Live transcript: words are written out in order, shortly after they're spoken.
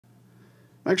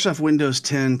Microsoft Windows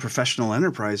 10 Professional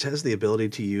Enterprise has the ability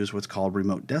to use what's called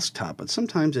remote desktop, but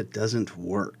sometimes it doesn't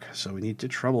work, so we need to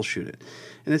troubleshoot it.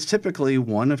 And it's typically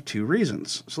one of two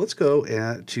reasons. So let's go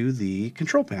to the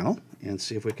control panel and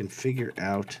see if we can figure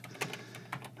out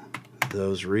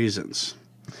those reasons.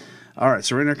 All right,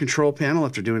 so we're in our control panel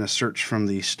after doing a search from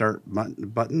the Start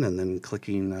button and then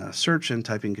clicking Search and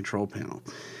typing Control Panel.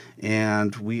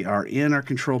 And we are in our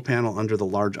control panel under the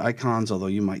large icons, although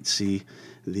you might see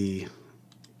the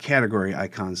category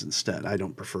icons instead. I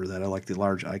don't prefer that. I like the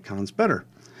large icons better.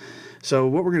 So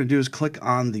what we're going to do is click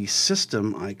on the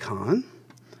System icon,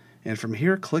 and from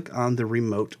here click on the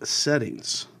Remote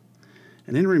Settings.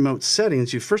 And in Remote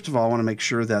Settings, you first of all want to make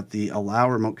sure that the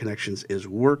Allow Remote Connections is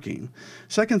working.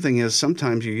 Second thing is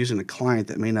sometimes you're using a client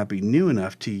that may not be new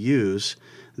enough to use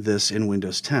this in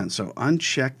Windows 10. So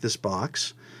uncheck this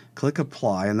box, click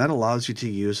Apply, and that allows you to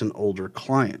use an older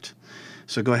client.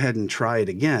 So go ahead and try it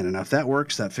again, and if that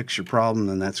works, that fixes your problem,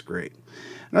 then that's great.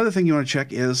 Another thing you want to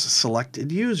check is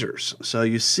selected users. So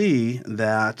you see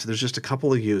that there's just a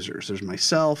couple of users. There's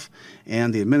myself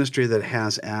and the administrator that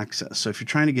has access. So if you're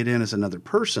trying to get in as another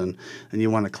person, then you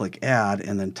want to click Add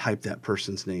and then type that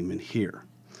person's name in here.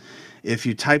 If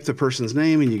you type the person's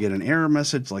name and you get an error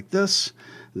message like this,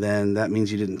 then that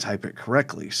means you didn't type it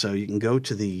correctly. So you can go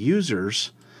to the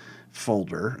Users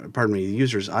the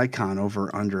users icon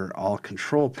over under All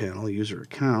Control Panel, User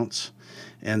Accounts,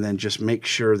 and then just make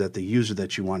sure that the user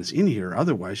that you want is in here.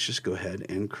 Otherwise, just go ahead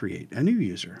and create a new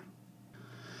user.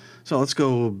 So let's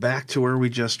go back to where we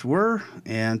just were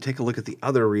and take a look at the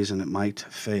other reason it might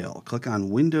fail. Click on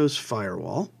Windows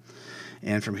Firewall,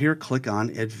 and from here click on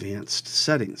Advanced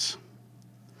Settings.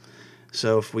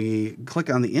 So if we click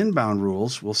on the inbound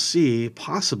rules, we'll see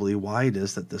possibly why it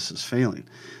is that this is failing.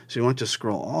 So you want to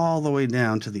scroll all the way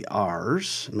down to the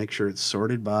R's, make sure it's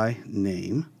sorted by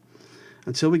name,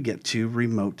 until we get to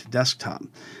Remote Desktop.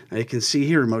 Now you can see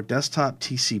here, Remote Desktop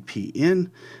TCP in.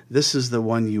 This is the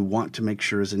one you want to make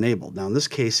sure is enabled. Now in this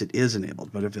case it is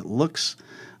enabled, but if it looks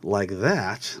like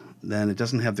that, then it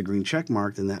doesn't have the green check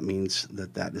mark, then that means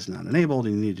that that is not enabled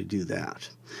and you need to do that.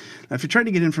 Now if you're trying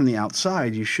to get in from the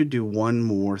outside, you should do one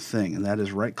more thing, and that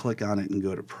is right click on it and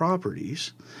go to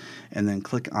Properties, and then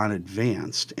click on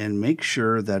Advanced and make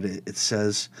sure that it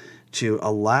says to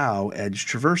allow edge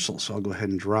traversal. So I'll go ahead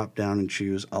and drop down and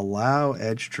choose Allow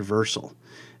Edge Traversal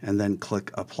and then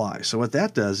click Apply. So what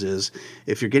that does is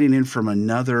if you're getting in from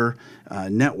another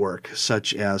network,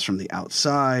 such as from the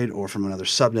outside or from another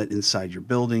subnet inside your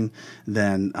building,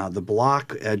 then the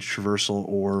block edge traversal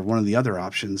or one of the other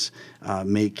options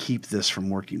may keep this from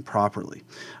working properly.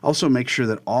 Also make sure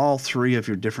that all three of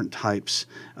your different types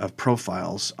of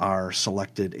profiles are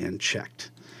selected and checked.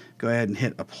 Go ahead and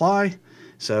hit Apply.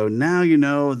 So now you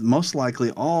know most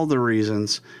likely all the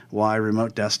reasons why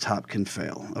Remote Desktop can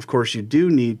fail. Of course, you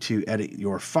do need to edit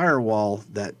your firewall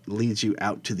that leads you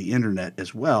out to the internet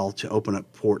as well to open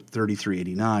up port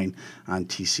 3389 on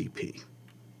TCP.